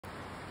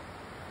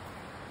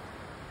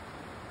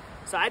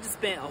So I just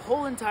spent a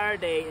whole entire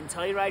day in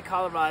Telluride,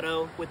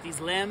 Colorado with these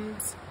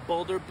Lems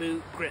Boulder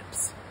boot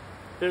grips.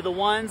 They're the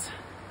ones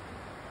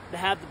that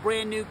have the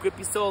brand new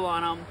grippy sole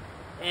on them.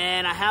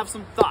 And I have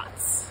some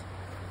thoughts.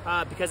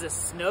 Because it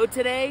snowed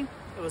today,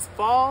 it was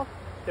fall,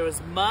 there was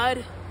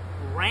mud,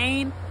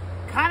 rain,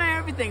 kind of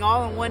everything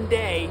all in one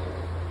day.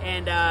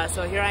 And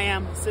so here I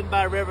am sitting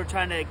by a river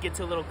trying to get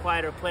to a little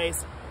quieter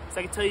place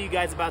so I can tell you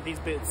guys about these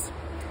boots.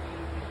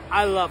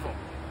 I love them.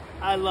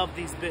 I love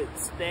these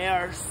boots. They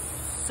are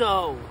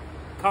so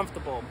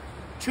comfortable.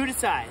 True to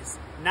size,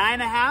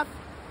 9.5,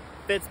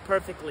 fits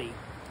perfectly.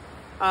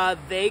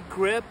 They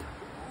grip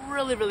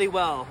really, really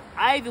well.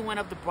 I even went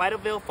up to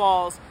Bridalveil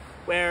Falls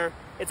where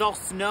it's all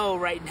snow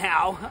right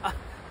now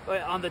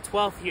on the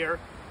 12th here.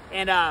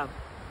 And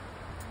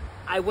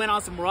I went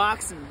on some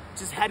rocks and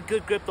just had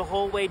good grip the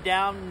whole way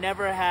down.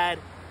 Never had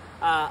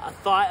a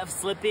thought of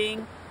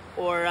slipping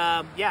or,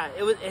 yeah,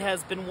 it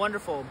has been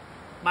wonderful.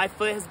 My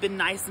foot has been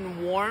nice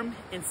and warm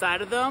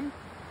inside of them.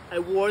 I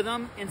wore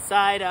them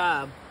inside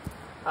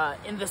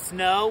in the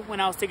snow when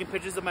I was taking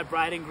pictures of my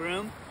bride and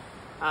groom.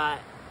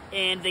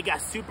 And they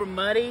got super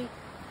muddy.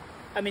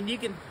 I mean, you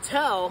can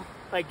tell,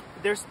 like,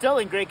 they're still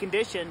in great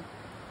condition.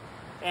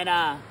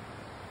 And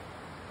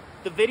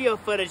the video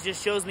footage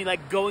just shows me,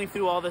 like, going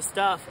through all this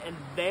stuff, and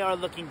they are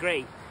looking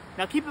great.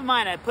 Now, keep in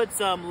mind, I put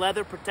some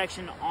leather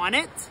protection on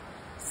it,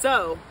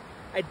 so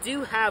I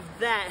do have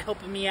that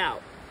helping me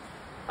out.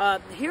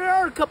 Here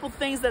are a couple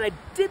things that I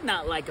did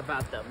not like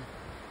about them,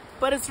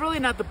 but it's really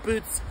not the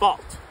boot's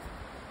fault.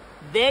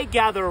 They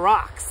gather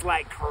rocks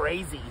like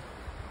crazy.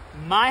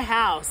 My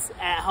house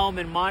at home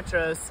in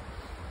Montrose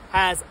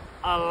has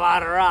a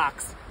lot of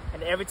rocks,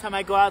 and every time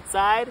I go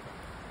outside,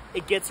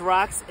 it gets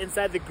rocks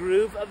inside the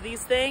groove of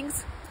these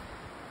things,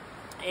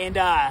 and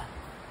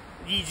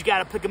you just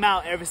gotta pick them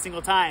out every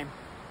single time.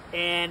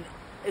 And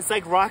it's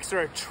like rocks are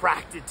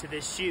attracted to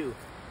this shoe.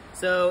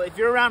 So if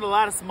you're around a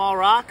lot of small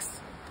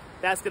rocks,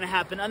 that's gonna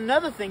happen.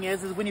 Another thing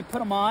is when you put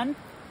them on,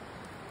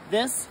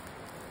 this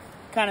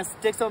kind of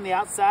sticks on the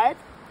outside,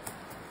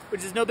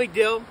 which is no big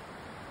deal,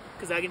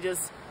 because I can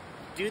just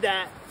do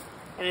that,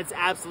 and it's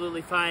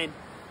absolutely fine.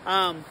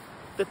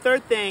 The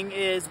third thing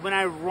is when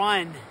I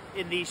run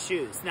in these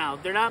shoes. Now,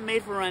 they're not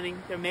made for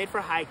running, they're made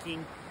for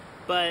hiking,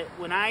 but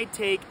when I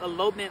take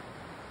elopement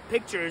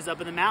pictures up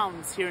in the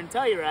mountains here in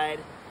Telluride,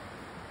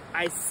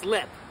 I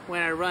slip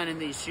when I run in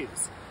these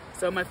shoes.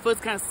 So my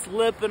foot's kind of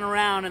slipping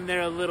around in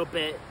there a little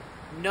bit.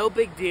 No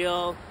big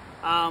deal,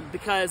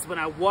 because when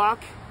I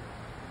walk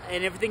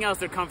and everything else,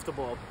 they're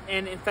comfortable.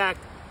 And in fact,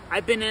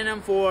 I've been in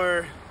them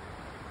for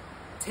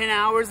 10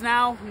 hours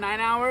now, 9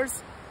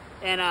 hours,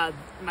 and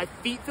my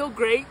feet feel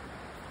great.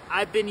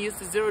 I've been used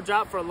to zero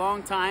drop for a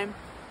long time,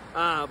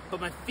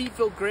 but my feet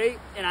feel great,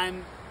 and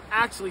I'm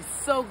actually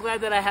so glad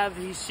that I have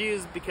these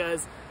shoes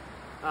because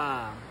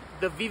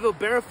the Vivo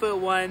Barefoot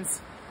ones,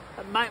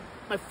 my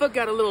foot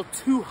got a little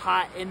too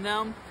hot in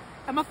them,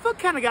 and my foot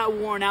kind of got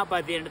worn out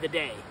by the end of the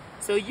day.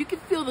 So you can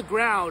feel the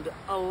ground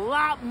a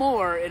lot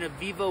more in a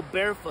Vivo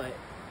Barefoot,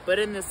 but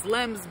in this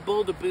Lems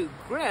Boulder boot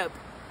grip,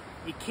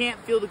 you can't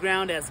feel the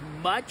ground as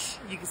much.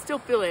 You can still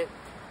feel it,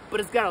 but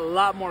it's got a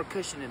lot more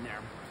cushion in there.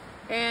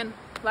 And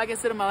like I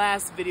said in my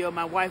last video,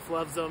 my wife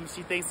loves them.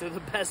 She thinks they're the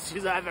best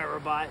shoes I've ever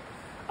bought.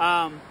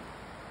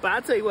 But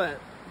I'll tell you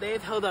what,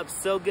 they've held up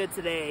so good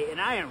today,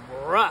 and I am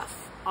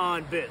rough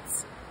on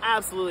boots.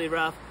 Absolutely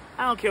rough.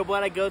 I don't care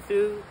what I go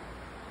through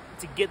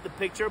to get the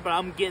picture, but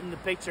I'm getting the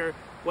picture,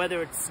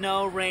 whether it's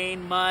snow,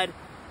 rain, mud,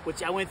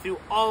 which I went through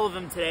all of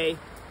them today,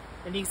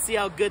 and you can see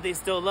how good they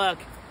still look.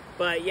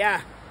 But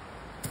yeah,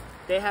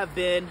 they have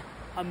been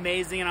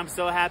amazing, and I'm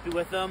so happy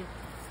with them.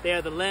 They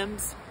are the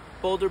Lems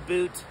Boulder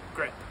boot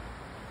grip.